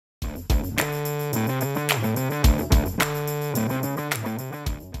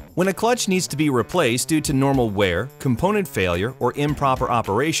When a clutch needs to be replaced due to normal wear, component failure, or improper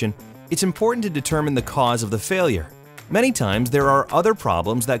operation, it's important to determine the cause of the failure. Many times there are other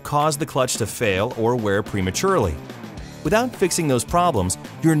problems that cause the clutch to fail or wear prematurely. Without fixing those problems,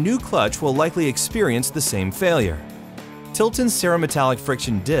 your new clutch will likely experience the same failure. Tilton Cerametallic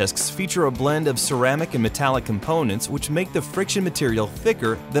friction discs feature a blend of ceramic and metallic components which make the friction material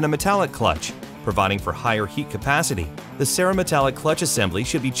thicker than a metallic clutch, providing for higher heat capacity. The Cerametallic clutch assembly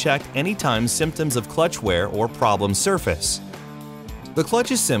should be checked anytime symptoms of clutch wear or problems surface. The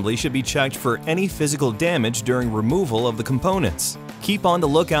clutch assembly should be checked for any physical damage during removal of the components. Keep on the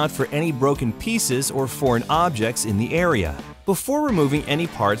lookout for any broken pieces or foreign objects in the area. Before removing any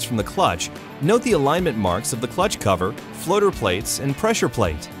parts from the clutch, note the alignment marks of the clutch cover, floater plates, and pressure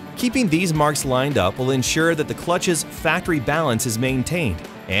plate. Keeping these marks lined up will ensure that the clutch's factory balance is maintained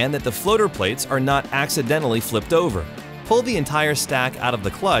and that the floater plates are not accidentally flipped over. Pull the entire stack out of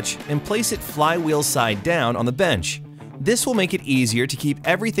the clutch and place it flywheel side down on the bench. This will make it easier to keep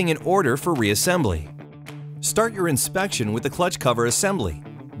everything in order for reassembly. Start your inspection with the clutch cover assembly.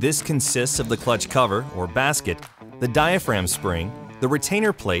 This consists of the clutch cover, or basket, the diaphragm spring, the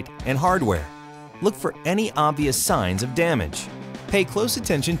retainer plate, and hardware. Look for any obvious signs of damage. Pay close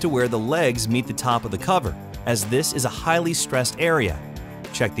attention to where the legs meet the top of the cover, as this is a highly stressed area.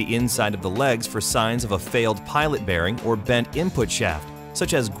 Check the inside of the legs for signs of a failed pilot bearing or bent input shaft,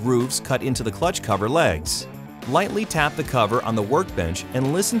 such as grooves cut into the clutch cover legs. Lightly tap the cover on the workbench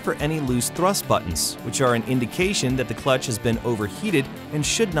and listen for any loose thrust buttons, which are an indication that the clutch has been overheated and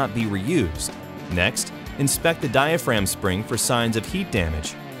should not be reused. Next, inspect the diaphragm spring for signs of heat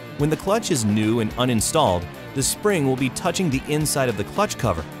damage. When the clutch is new and uninstalled, the spring will be touching the inside of the clutch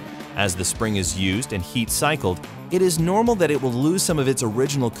cover. As the spring is used and heat cycled, it is normal that it will lose some of its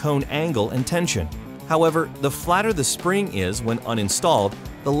original cone angle and tension. However, the flatter the spring is when uninstalled,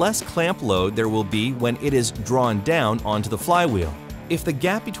 the less clamp load there will be when it is drawn down onto the flywheel. If the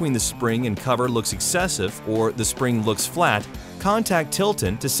gap between the spring and cover looks excessive or the spring looks flat, contact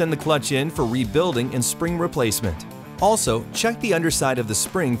Tilton to send the clutch in for rebuilding and spring replacement. Also, check the underside of the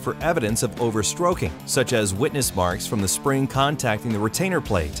spring for evidence of overstroking, such as witness marks from the spring contacting the retainer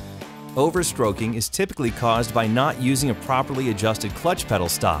plate. Overstroking is typically caused by not using a properly adjusted clutch pedal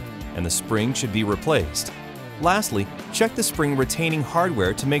stop, and the spring should be replaced. Lastly, check the spring retaining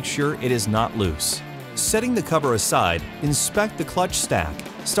hardware to make sure it is not loose. Setting the cover aside, inspect the clutch stack.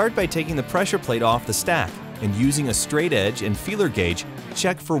 Start by taking the pressure plate off the stack and using a straight edge and feeler gauge,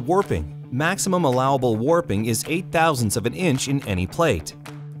 check for warping. Maximum allowable warping is 0.08 of an inch in any plate.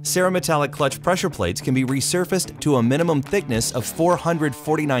 Cerametallic clutch pressure plates can be resurfaced to a minimum thickness of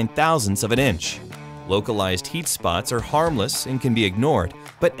 449 thousandths of an inch. Localized heat spots are harmless and can be ignored,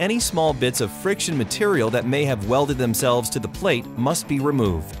 but any small bits of friction material that may have welded themselves to the plate must be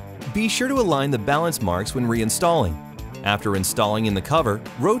removed. Be sure to align the balance marks when reinstalling. After installing in the cover,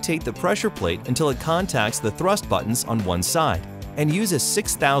 rotate the pressure plate until it contacts the thrust buttons on one side, and use a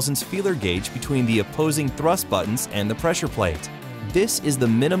 0.06 feeler gauge between the opposing thrust buttons and the pressure plate. This is the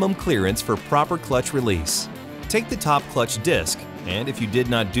minimum clearance for proper clutch release. Take the top clutch disc, and if you did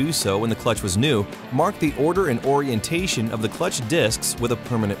not do so when the clutch was new, mark the order and orientation of the clutch discs with a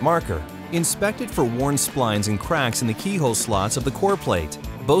permanent marker. Inspect it for worn splines and cracks in the keyhole slots of the core plate.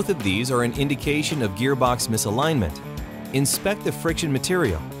 Both of these are an indication of gearbox misalignment. Inspect the friction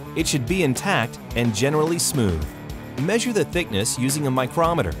material. It should be intact and generally smooth. Measure the thickness using a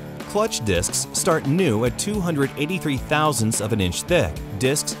micrometer. Clutch discs start new at 283 thousandths of an inch thick.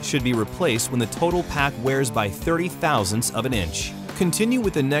 Discs should be replaced when the total pack wears by 30 thousandths of an inch. Continue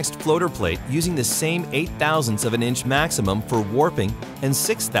with the next floater plate using the same 8 thousandths of an inch maximum for warping and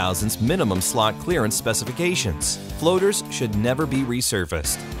 6 thousandths minimum slot clearance specifications. Floaters should never be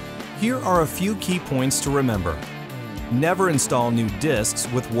resurfaced. Here are a few key points to remember. Never install new discs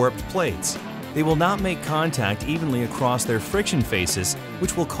with warped plates. They will not make contact evenly across their friction faces,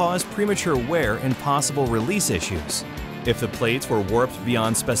 which will cause premature wear and possible release issues. If the plates were warped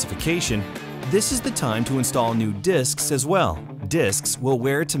beyond specification, this is the time to install new discs as well. Discs will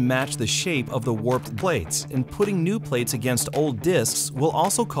wear to match the shape of the warped plates, and putting new plates against old discs will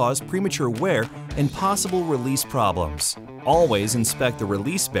also cause premature wear and possible release problems. Always inspect the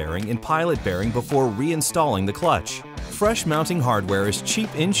release bearing and pilot bearing before reinstalling the clutch. Fresh mounting hardware is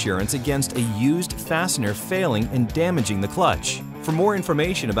cheap insurance against a used fastener failing and damaging the clutch. For more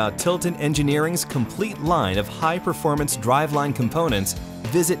information about Tilton Engineering's complete line of high-performance driveline components,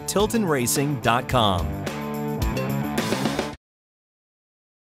 visit tiltonracing.com.